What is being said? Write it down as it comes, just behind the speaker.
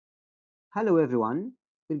Hello everyone,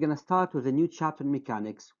 we're going to start with a new chapter in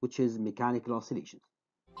mechanics, which is mechanical oscillations.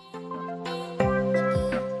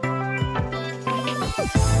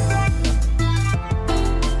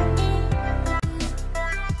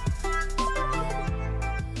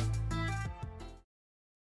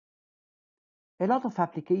 A lot of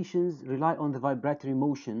applications rely on the vibratory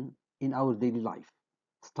motion in our daily life,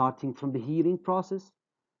 starting from the hearing process,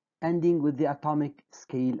 ending with the atomic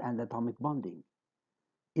scale and atomic bonding.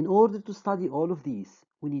 In order to study all of these,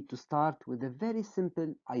 we need to start with a very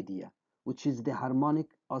simple idea, which is the harmonic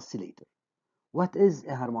oscillator. What is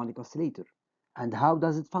a harmonic oscillator and how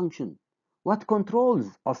does it function? What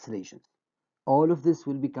controls oscillations? All of this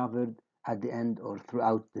will be covered at the end or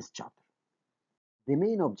throughout this chapter. The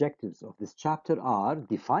main objectives of this chapter are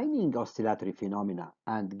defining oscillatory phenomena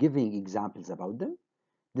and giving examples about them,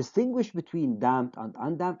 distinguish between damped and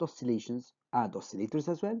undamped oscillations and oscillators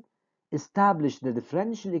as well, establish the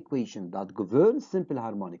differential equation that governs simple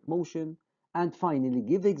harmonic motion, and finally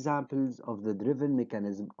give examples of the driven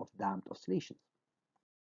mechanism of damped oscillations.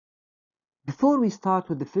 Before we start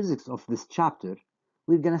with the physics of this chapter,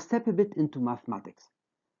 we're going to step a bit into mathematics.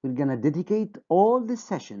 We're going to dedicate all this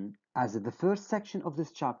session, as the first section of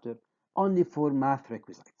this chapter, only for math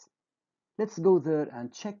requisites. Let's go there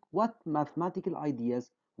and check what mathematical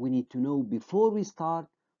ideas we need to know before we start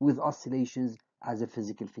with oscillations as a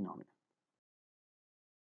physical phenomenon.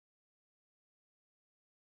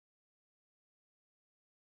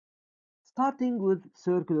 Starting with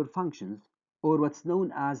circular functions, or what's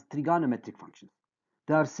known as trigonometric functions.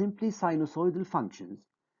 They are simply sinusoidal functions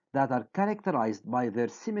that are characterized by their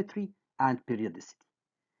symmetry and periodicity.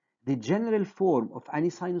 The general form of any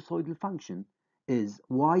sinusoidal function is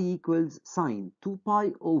y equals sine 2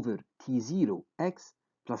 pi over t0 x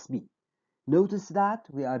plus b. Notice that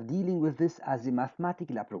we are dealing with this as a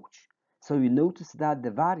mathematical approach. So you notice that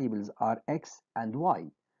the variables are x and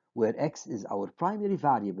y, where x is our primary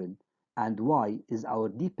variable and y is our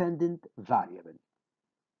dependent variable.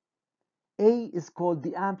 A is called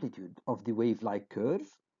the amplitude of the wave-like curve.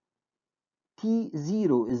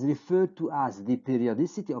 T0 is referred to as the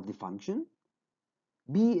periodicity of the function.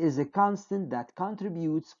 B is a constant that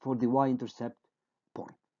contributes for the y-intercept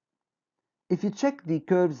point. If you check the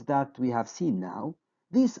curves that we have seen now,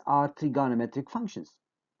 these are trigonometric functions.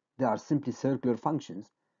 They are simply circular functions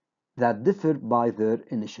that differ by their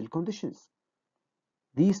initial conditions.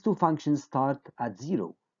 These two functions start at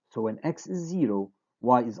 0, so when x is 0,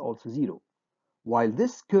 y is also 0. While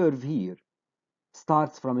this curve here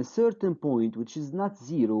starts from a certain point which is not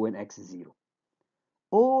 0 when x is 0.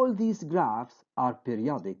 All these graphs are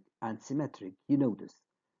periodic and symmetric, you notice.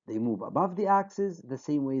 They move above the axis the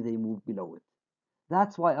same way they move below it.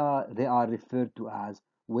 That's why they are referred to as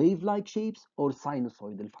wave-like shapes or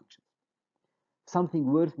sinusoidal functions.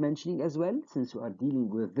 Something worth mentioning as well, since we are dealing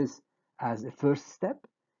with this as a first step,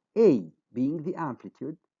 A, being the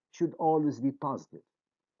amplitude, should always be positive.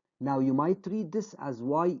 Now you might read this as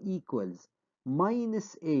y equals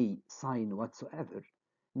minus a sine whatsoever.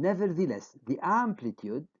 Nevertheless, the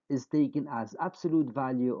amplitude is taken as absolute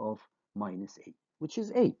value of minus a, which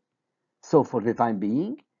is a. So for the time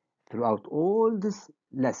being, throughout all this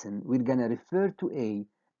lesson, we're going to refer to a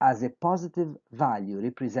as a positive value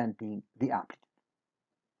representing the amplitude.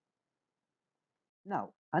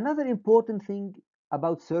 Now, another important thing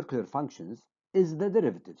about circular functions is the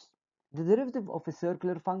derivatives. The derivative of a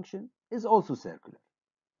circular function is also circular.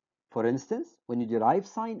 For instance, when you derive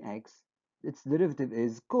sine x, its derivative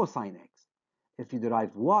is cosine x. If you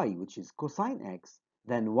derive y, which is cosine x,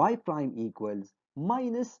 then y prime equals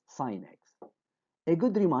minus sine x. A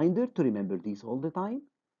good reminder to remember these all the time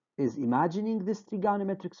is imagining this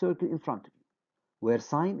trigonometric circle in front of you, where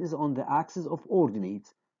sine is on the axis of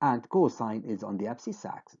ordinates and cosine is on the abscissa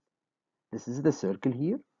axis. This is the circle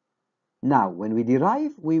here. Now, when we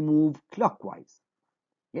derive, we move clockwise.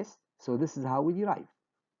 Yes, so this is how we derive.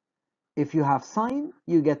 If you have sine,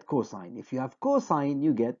 you get cosine. If you have cosine,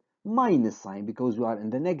 you get minus sine because you are in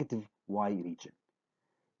the negative y region.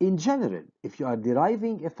 In general, if you are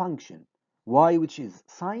deriving a function y which is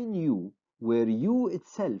sine u, where u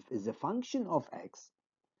itself is a function of x,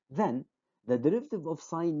 then the derivative of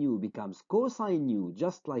sine u becomes cosine u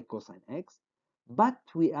just like cosine x, but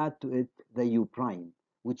we add to it the u prime,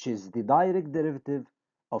 which is the direct derivative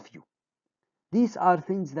of u. These are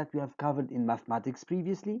things that we have covered in mathematics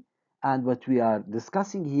previously, and what we are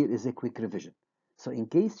discussing here is a quick revision. So in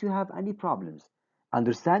case you have any problems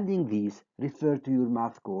understanding these, refer to your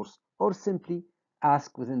math course or simply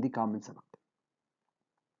ask within the comments about it.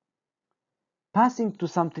 Passing to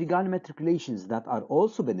some trigonometric relations that are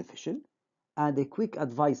also beneficial, and a quick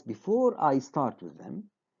advice before I start with them,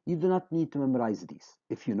 You do not need to memorize these.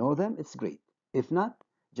 If you know them, it's great. If not,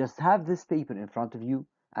 just have this paper in front of you,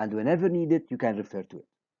 and whenever needed, you can refer to it.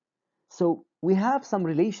 So we have some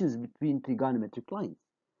relations between trigonometric lines.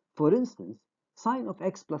 For instance, sine of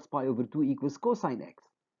x plus pi over 2 equals cosine x.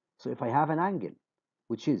 So if I have an angle,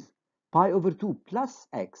 which is pi over 2 plus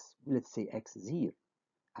x, let's say x is here,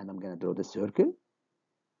 and I'm going to draw the circle.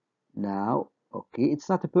 Now, okay, it's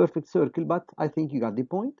not a perfect circle, but I think you got the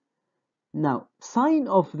point. Now, sine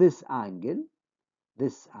of this angle,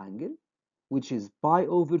 which is pi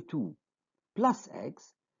over 2 plus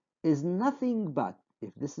x, is nothing but,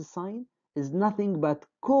 if this is sine, is nothing but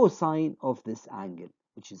cosine of this angle,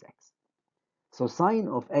 which is x. So sine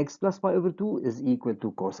of x plus pi over 2 is equal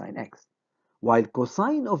to cosine x, while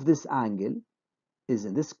cosine of this angle is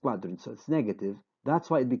in this quadrant, so it's negative. That's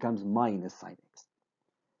why it becomes minus sine x.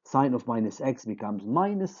 Sine of minus x becomes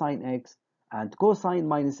minus sine x, and cosine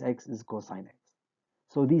minus x is cosine x.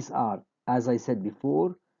 So these are, as I said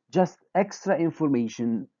before, just extra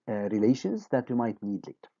information relations that you might need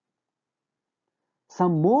later.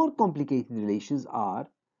 Some more complicated relations are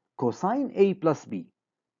cosine A plus B,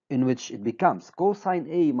 in which it becomes cosine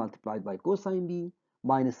A multiplied by cosine B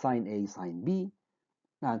minus sine A sine B,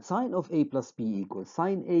 and sine of A plus B equals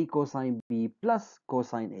sine A cosine B plus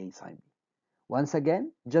cosine A sine B. Once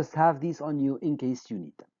again, just have these on you in case you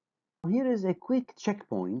need them. Here is a quick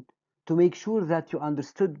checkpoint to make sure that you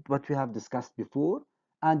understood what we have discussed before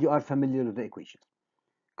and you are familiar with the equations.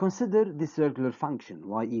 Consider the circular function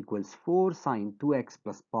y equals 4 sine 2x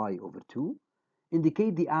plus pi over 2.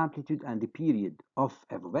 Indicate the amplitude and the period of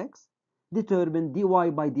f of x. Determine dy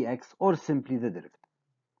by dx, or simply the derivative.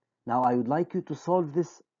 Now I would like you to solve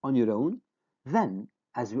this on your own. Then,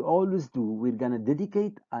 as we always do, we're going to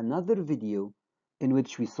dedicate another video in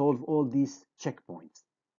which we solve all these checkpoints.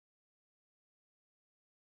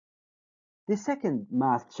 The second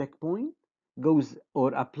math checkpoint goes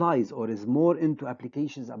or applies or is more into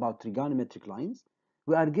applications about trigonometric lines.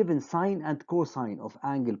 We are given sine and cosine of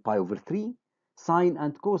angle pi over 3, sine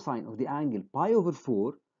and cosine of the angle pi over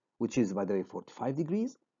 4, which is, by the way, 45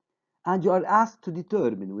 degrees, and you are asked to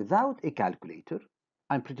determine without a calculator.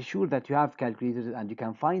 I'm pretty sure that you have calculators and you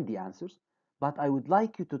can find the answers, but I would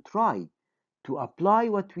like you to try to apply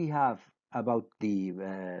what we have about the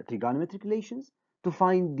trigonometric relations to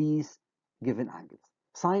find these given angles.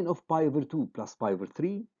 Sine of pi over 2 plus pi over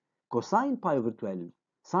 3, cosine pi over 12,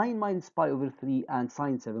 sine minus pi over 3, and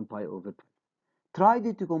sine 7 pi over 12. Try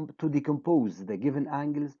to decompose the given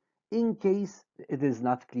angles in case it is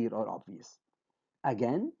not clear or obvious.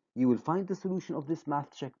 Again, you will find the solution of this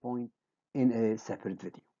math checkpoint in a separate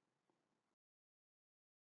video.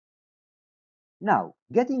 Now,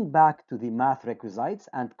 getting back to the math requisites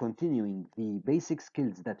and continuing the basic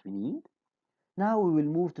skills that we need, now we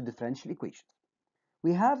will move to differential equations.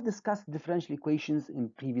 We have discussed differential equations in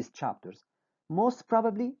previous chapters, most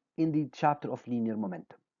probably in the chapter of linear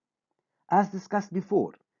momentum. As discussed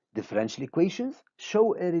before, differential equations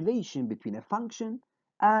show a relation between a function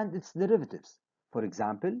and its derivatives. For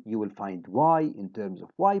example, you will find y in terms of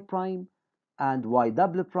y prime and y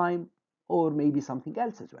double prime, or maybe something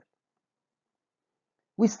else as well.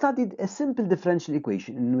 We studied a simple differential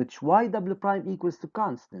equation in which y double prime equals to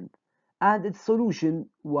constant, and its solution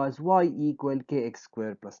was y equal kx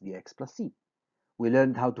squared plus dx plus c. We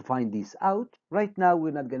learned how to find these out. Right now,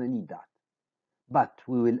 we're not going to need that. But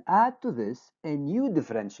we will add to this a new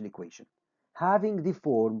differential equation, having the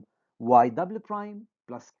form y double prime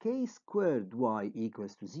plus k squared y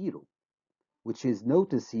equals to 0, which is,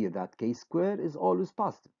 notice here that k squared is always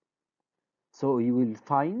positive. So you will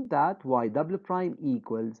find that y double prime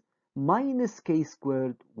equals minus k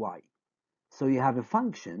squared y. So you have a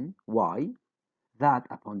function y that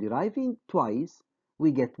upon deriving twice,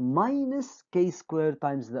 we get minus k squared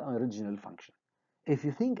times the original function. If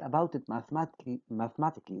you think about it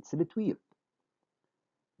mathematically, it's a bit weird.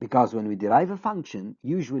 Because when we derive a function,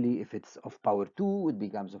 usually if it's of power 2, it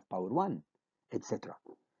becomes of power 1, etc.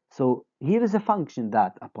 So here is a function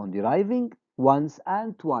that upon deriving once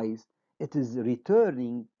and twice, it is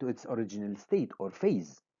returning to its original state or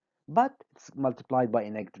phase, but it's multiplied by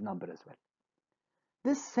a negative number as well.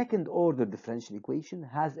 This second order differential equation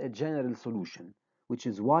has a general solution, which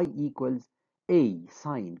is y equals a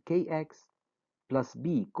sine kx plus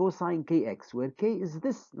b cosine kx, where k is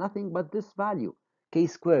this, nothing but this value, k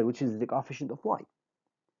squared, which is the coefficient of y.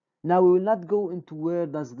 Now we will not go into where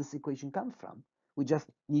does this equation come from. We just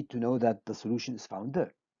need to know that the solution is found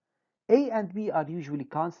there. A and b are usually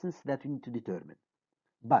constants that we need to determine.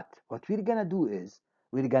 But what we're going to do is,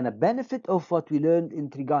 we're going to benefit of what we learned in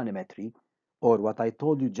trigonometry, or what I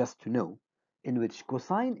told you just to know, in which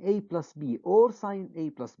cosine A plus B or sine A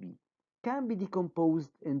plus B can be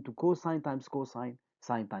decomposed into cosine times cosine,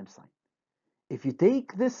 sine times sine. If you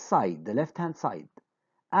take this side, the left-hand side,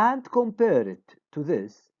 and compare it to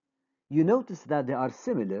this, you notice that they are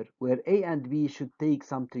similar, where A and B should take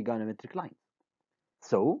some trigonometric lines.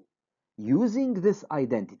 So, using this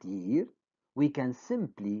identity here, we can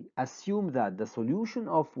simply assume that the solution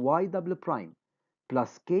of y double prime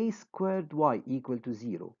plus k squared y equal to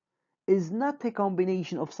 0 is not a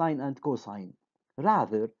combination of sine and cosine.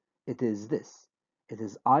 Rather, it is this. It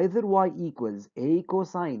is either y equals a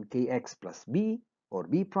cosine kx plus b or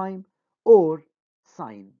b prime or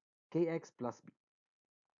sine kx plus b.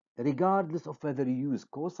 Regardless of whether you use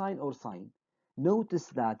cosine or sine, notice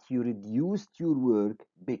that you reduced your work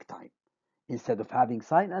big time. Instead of having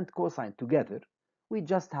sine and cosine together, we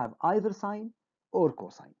just have either sine or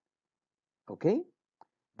cosine. Okay?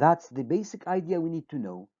 That's the basic idea we need to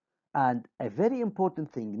know. And a very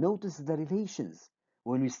important thing, notice the relations.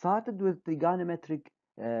 When we started with trigonometric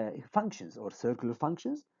functions or circular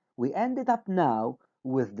functions, we ended up now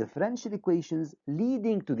with differential equations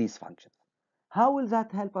leading to these functions. How will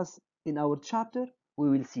that help us in our chapter? We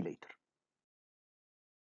will see later.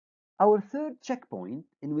 Our third checkpoint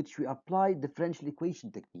in which we apply differential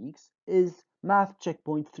equation techniques is math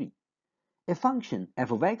checkpoint 3. A function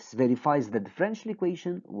f of x verifies the differential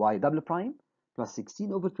equation y double prime plus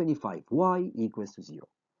 16 over 25 y equals to 0.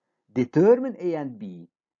 Determine a and b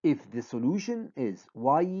if the solution is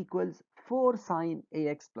y equals 4 sine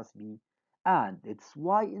ax plus b and its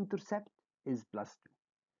y-intercept is plus 2.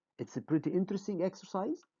 It's a pretty interesting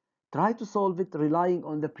exercise. Try to solve it relying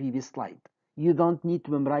on the previous slide. You don't need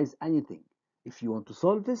to memorize anything. If you want to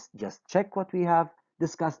solve this, just check what we have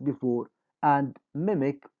discussed before and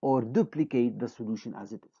mimic or duplicate the solution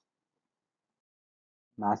as it is.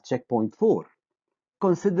 Math checkpoint 4.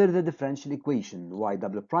 Consider the differential equation y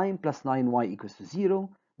double prime plus 9y equals to 0.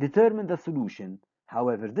 Determine the solution.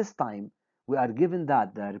 However, this time we are given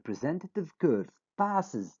that the representative curve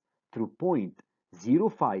passes through point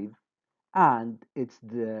 0,5 and its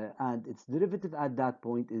derivative at that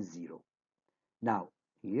point is 0. Now,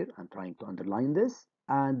 here I'm trying to underline this,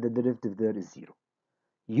 and the derivative there is 0.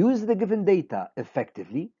 Use the given data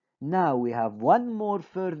effectively. Now we have one more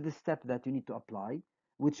further step that you need to apply,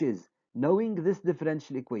 which is knowing this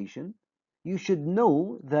differential equation, you should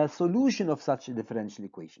know the solution of such a differential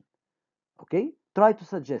equation. Okay? Try to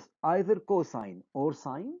suggest either cosine or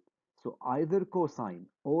sine. So either cosine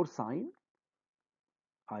or sine,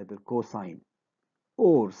 either cosine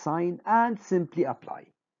or sine, and simply apply.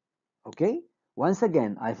 Okay? Once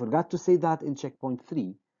again, I forgot to say that in checkpoint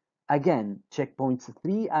 3. Again, checkpoints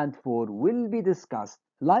 3 and 4 will be discussed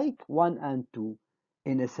like 1 and 2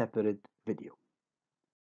 in a separate video.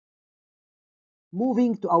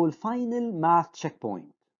 Moving to our final math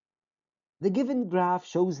checkpoint. The given graph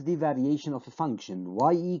shows the variation of a function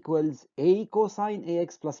y equals a cosine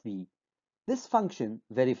ax plus b. This function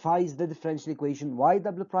verifies the differential equation y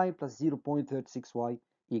double prime plus 0.36y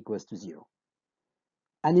equals to 0.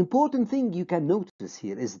 An important thing you can notice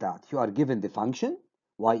here is that you are given the function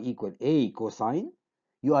y equal a cosine,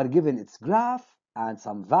 you are given its graph and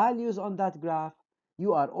some values on that graph,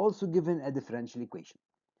 you are also given a differential equation.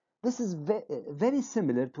 This is very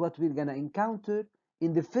similar to what we're going to encounter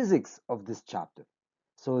in the physics of this chapter.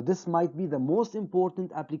 So this might be the most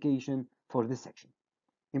important application for this section.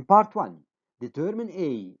 In part 1, determine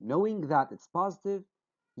A, knowing that it's positive.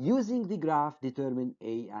 Using the graph, determine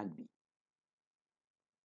A and B.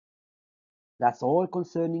 That's all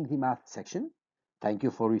concerning the math section. Thank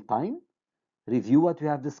you for your time. Review what we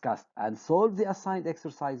have discussed and solve the assigned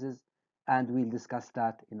exercises, and we'll discuss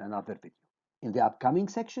that in another video. In the upcoming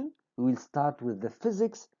section, we will start with the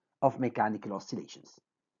physics of mechanical oscillations.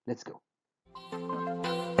 Let's go.